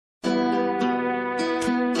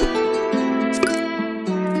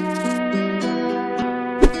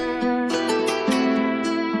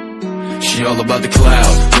She all about the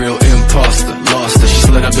cloud, real imposter. Lost her, she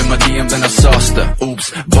slid up in my DM, then I sauced her.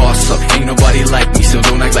 Oops, boss up, ain't nobody like me, so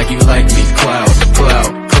don't act like you like me. Cloud,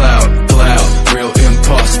 cloud, cloud, cloud, real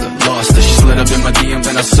imposter. Lost her, she slid up in my DM,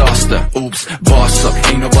 then I sauced her. Oops, boss up,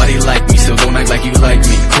 ain't nobody like me, so don't act like you like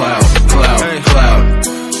me. Cloud, cloud, cloud.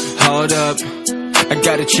 Hold up, I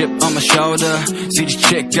got a chip on my shoulder. See this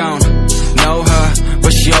chick gone, know her,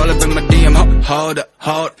 but she all up in my DM. Hold up,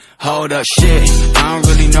 hold up, shit. I don't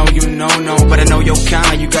really know you, no, but I know your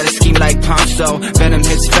kind. You got a scheme like Poncho. Venom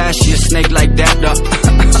hits fast, she a snake like that,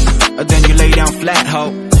 though. Then you lay down flat,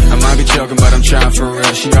 ho. I might be joking, but I'm trying for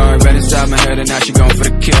real. She already been inside my head and now she going for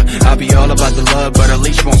the kill. I'll be all about the love, but her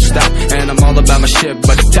leash won't stop. And I'm all about my shit,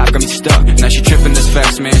 but the top got me stuck. Now she tripping this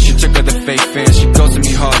facts, man. She took her the fake fans. She ghosted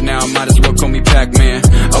me hard now, might as well call me Pac-Man.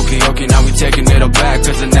 Okay, now we taking it all back,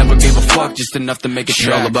 cause I never gave a fuck, just enough to make it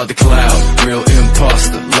track. She all about the cloud, real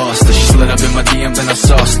imposter. Lost her, she slid up in my DM, then I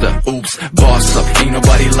sauced her. Oops, boss up, ain't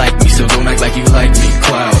nobody like me, so don't act like you like me.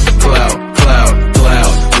 Cloud, cloud, cloud,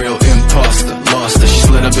 cloud, real imposter. Lost her, she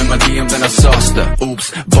slid up in my DM, then I sauced her.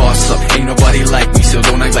 Oops, boss up, ain't nobody like me, so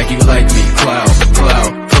don't act like you like me. Cloud,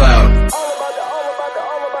 cloud, cloud.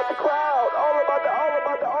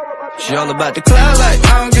 She all about the cloud like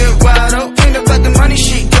I don't get wild, oh. Ain't about the money,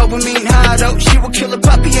 she dopamine high, though. She will kill a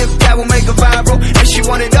puppy if that will make her viral. And she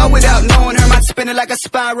want it all without knowing her mind spinning like a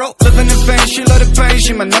spiral. Living in vain, she love the pain,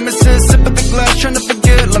 she my nemesis. Sip of the glass, trying to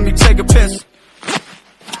forget, let me take a piss.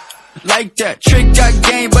 Like that, trick got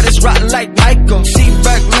game, but it's rotten like Michael. See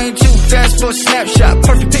back lane too fast for a snapshot.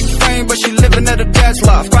 Perfect pick frame, but she living at a dad's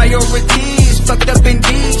loft. Priorities, fucked up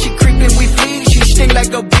indeed. She creeping, we flee, she sting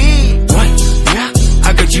like a bee. What? Yeah,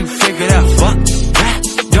 I got you figured out. Fuck that,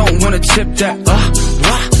 don't wanna tip that. What?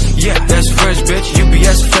 Yeah, that's fresh, bitch.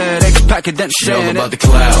 UPS, FedEx, packet that shit. She all about the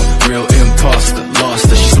cloud, real imposter. Lost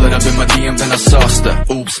her, she slid up in my DM, then I sauced her.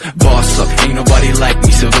 Oops, boss up, ain't nobody like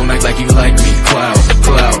me, so don't act like you like me. Cloud,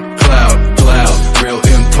 cloud, cloud, cloud, real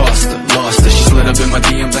imposter. Lost her, she slid up in my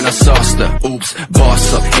DM, then I sauced her. Oops,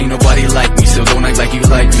 boss up, ain't nobody like me, so don't act like you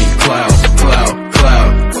like me. Cloud, cloud,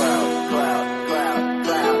 cloud.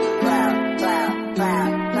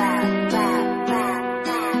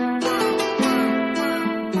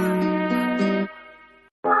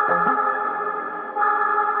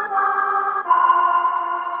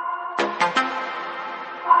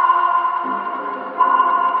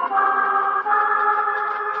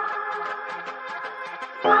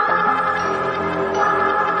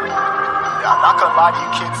 I'm not gonna lie to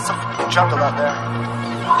you kids, it's a f***ing jungle out there.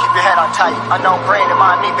 Keep your head on tight, unknown brain and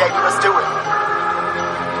mind me, baby, let's do it.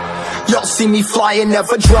 Y'all see me flying,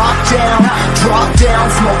 never drop down,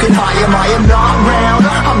 smoking high, I am not round,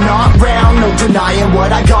 I'm not round, no denying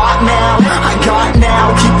what I got now,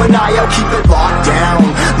 keep an eye out, keep it locked down,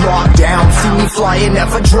 see me flying,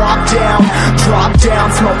 never drop down,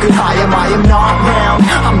 smoking high, I am not round,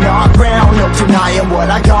 I'm not round, no denying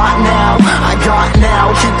what I got now,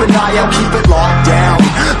 keep an eye out, keep it locked down,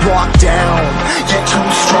 you're too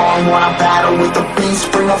strong, wanna battle with the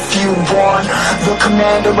beast, bring a few on, the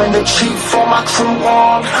commander and the chief for my crew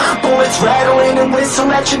on, bullets rattling and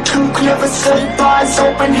whistle at your toque, never sleep, eyes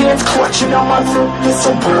open, hands clutching on my throat, it's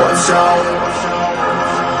a war zone,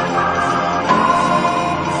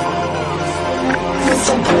 it's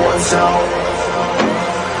a war zone,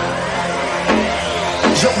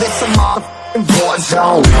 yo, this a motherfucking war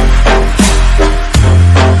zone.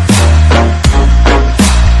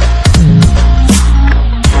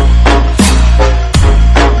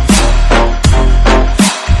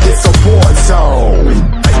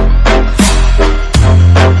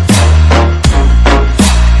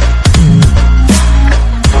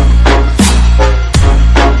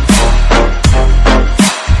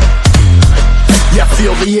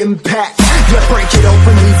 The impact, yeah, break it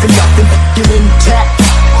open, leaving nothing f***ing intact.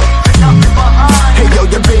 Hey yo,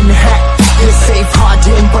 you been hacked, you're safe, hard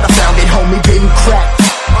in, but I found it, homie, been cracked.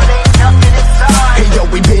 Hey yo,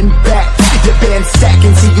 we been back, your band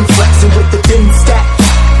stacking, see you flexing with the thin stack.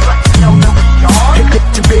 Hey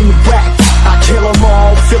bitch, you been whacked, I kill them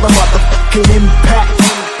all, feel a motherfucking impact.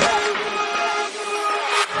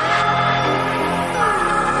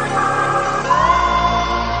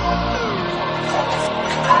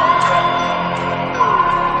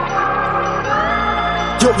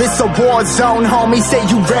 Yo, this a war zone, homie, say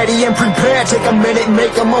you ready and prepared. Take a minute,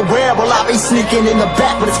 make them aware. Well, I be sneaking in the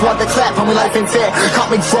back, but it's one to clap, homie, life ain't fair.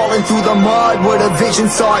 Caught me crawling through the mud with a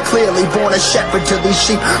vision, saw it clearly. Born a shepherd to these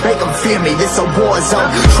sheep, make them fear me. This a war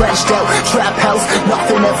zone, trashed out, trap house,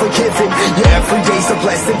 nothing ever given. Yeah, every day's a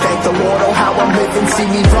blessing, thank the Lord, oh how I'm living. See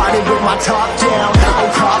me riding with my top down,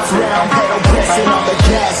 oh cops round, pedal pressing on the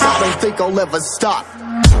gas. I don't think I'll ever stop.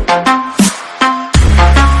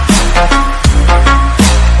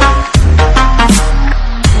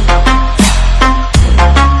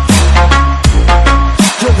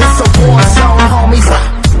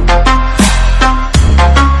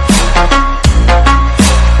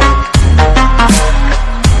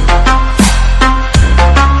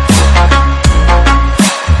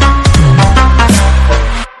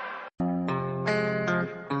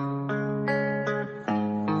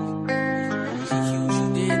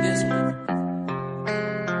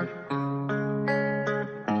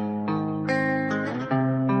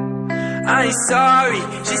 I ain't sorry.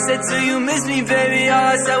 She said, do you miss me, baby? All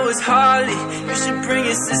I said was Harley. You should bring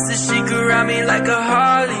your sister, she could ride me like a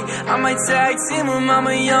Harley. I might tag team with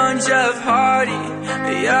Mama Young, Jeff Hardy.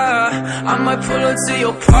 Yeah, I might pull up to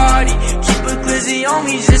your party. Keep a glizzy on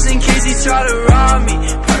me just in case he try to rob me.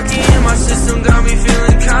 Perky in my system got me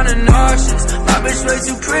feeling kinda nauseous. My bitch way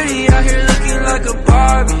too pretty out here looking like a